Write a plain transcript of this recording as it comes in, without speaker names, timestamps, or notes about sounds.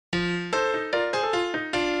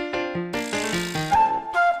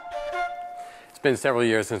been several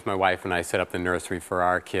years since my wife and I set up the nursery for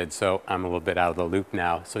our kids, so I'm a little bit out of the loop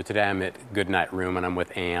now. So today I'm at Goodnight Room and I'm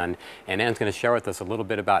with Ann. And Ann's going to share with us a little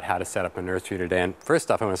bit about how to set up a nursery today. And first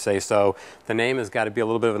off, I want to say, so the name has got to be a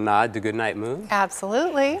little bit of a nod to Goodnight Moon?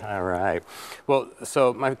 Absolutely. All right. Well,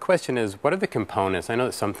 so my question is, what are the components? I know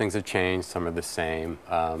that some things have changed, some are the same.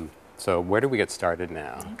 So where do we get started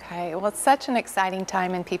now? Okay, well, it's such an exciting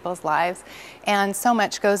time in people's lives, and so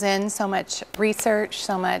much goes in, so much research,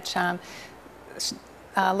 so much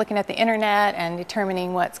looking at the internet and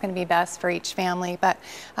determining what's going to be best for each family. But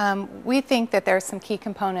we think that there's some key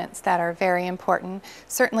components that are very important.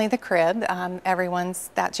 Certainly the crib,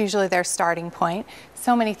 that's usually their starting point.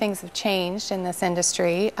 So many things have changed in this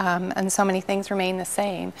industry, and so many things remain the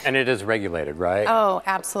same. And it is regulated, right? Oh,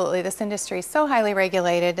 absolutely. This industry is so highly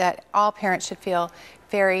regulated that all parents should feel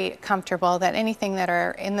very comfortable that anything that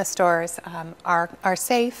are in the stores are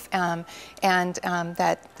safe, and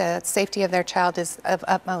that the safety of their child is of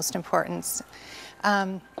utmost importance.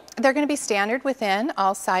 They're going to be standard within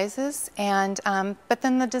all sizes, and but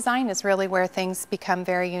then the design is really where things become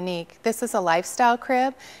very unique. This is a lifestyle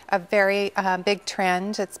crib, a very big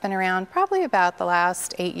trend. It's been around probably about the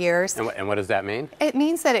last 8 years. And what does that mean? It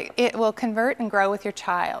means that it will convert and grow with your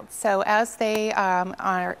child. So as they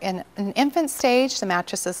are in an infant stage, the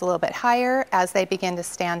mattress is a little bit higher. As they begin to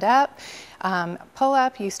stand up, pull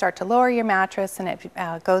up, you start to lower your mattress, and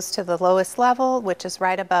it goes to the lowest level, which is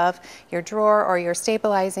right above your drawer or your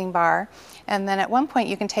stabilizing bar. And then at one point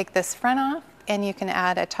you can take this front off and you can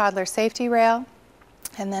add a toddler safety rail.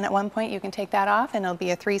 And then at one point you can take that off and it'll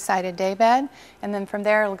be a 3-sided day bed. And then from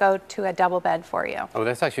there it'll go to a double bed for you. Oh,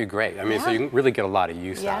 that's actually great. I mean, so you can really get a lot of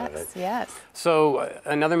use out of it. Yes, yes. So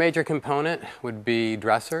another major component would be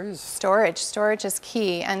dressers? Storage. Storage is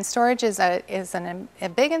key. And storage is a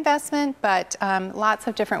big investment, but lots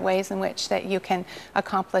of different ways in which that you can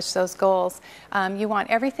accomplish those goals. You want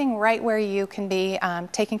everything right where you can be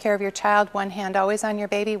taking care of your child, one hand always on your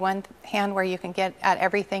baby, one hand where you can get at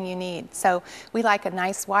everything you need. So we like a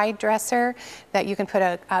nice wide dresser that you can put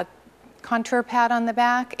a contour pad on the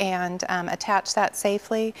back and attach that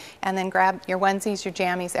safely, and then grab your onesies, your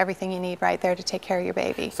jammies, everything you need right there to take care of your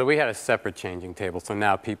baby. So we had a separate changing table, so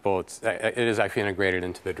now it is actually integrated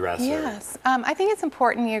into the dresser. Yes, I think it's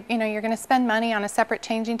important. You're going to spend money on a separate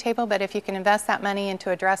changing table, but if you can invest that money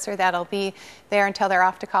into a dresser that'll be there until they're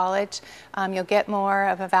off to college, you'll get more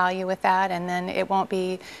of a value with that, and then it won't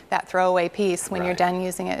be that throwaway piece when you're done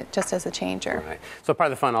using it just as a changer. Right. So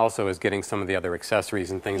part of the fun also is getting some of the other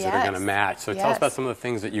accessories and things that are going to match. So tell us about some of the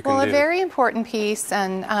things that you can do. Well, a very important piece,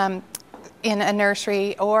 and in a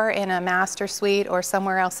nursery or in a master suite or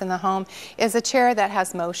somewhere else in the home, is a chair that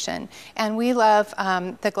has motion. And we love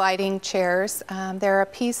the gliding chairs. They're a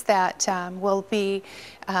piece that will be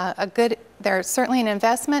they're certainly an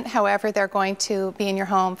investment. However, they're going to be in your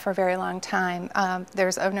home for a very long time.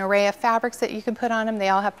 There's an array of fabrics that you can put on them. They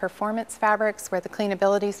all have performance fabrics where the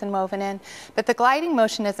cleanability's been woven in. But the gliding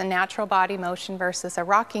motion is a natural body motion versus a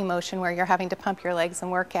rocking motion where you're having to pump your legs and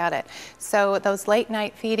work at it. So those late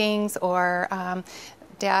night feedings or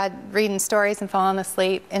Dad reading stories and falling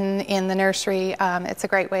asleep in the nursery, it's a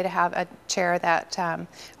great way to have a chair that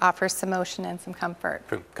offers some motion and some comfort.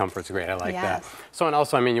 Comfort's great, I like that. So, and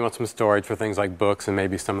also, I mean, you want some storage for things like books and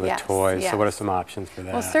maybe some of the toys. So what are some options for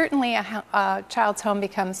that? Well, certainly a child's home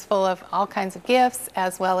becomes full of all kinds of gifts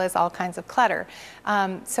as well as all kinds of clutter.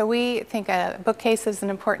 So we think a bookcase is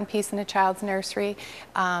an important piece in a child's nursery.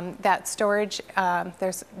 That storage,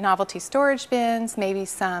 there's novelty storage bins, maybe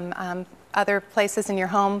some other places in your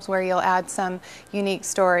homes where you'll add some unique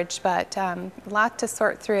storage, but a lot to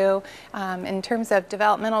sort through. In terms of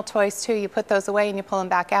developmental toys too, you put those away and you pull them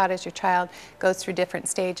back out as your child goes through different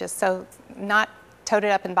stages. So not toted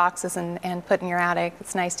up in boxes and put in your attic.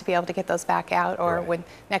 It's nice to be able to get those back out, or when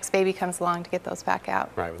next baby comes along to get those back out.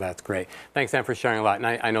 Right, well, that's great. Thanks, Ann, for sharing a lot. And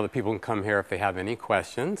I know that people can come here if they have any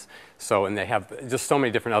questions. So, and they have just so many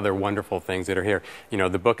different other wonderful things that are here. You know,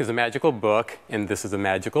 the book is a magical book, and this is a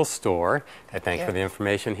magical store. I thank you for the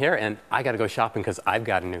information here. And I got to go shopping because I've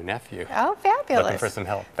got a new nephew. Oh, fabulous. Looking for some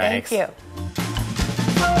help. Thanks. Thank you.